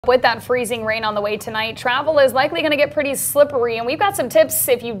With that freezing rain on the way tonight, travel is likely going to get pretty slippery, and we've got some tips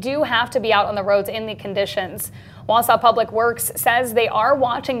if you do have to be out on the roads in the conditions. Wausau Public Works says they are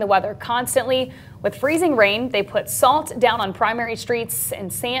watching the weather constantly. With freezing rain, they put salt down on primary streets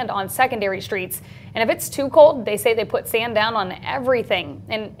and sand on secondary streets. And if it's too cold, they say they put sand down on everything.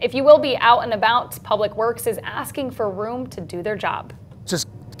 And if you will be out and about, Public Works is asking for room to do their job. Just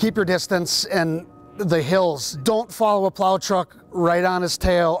keep your distance, and the hills. Don't follow a plow truck right on his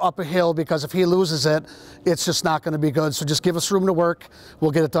tail up a hill, because if he loses it, it's just not going to be good. So just give us room to work.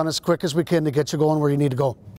 We'll get it done as quick as we can to get you going where you need to go.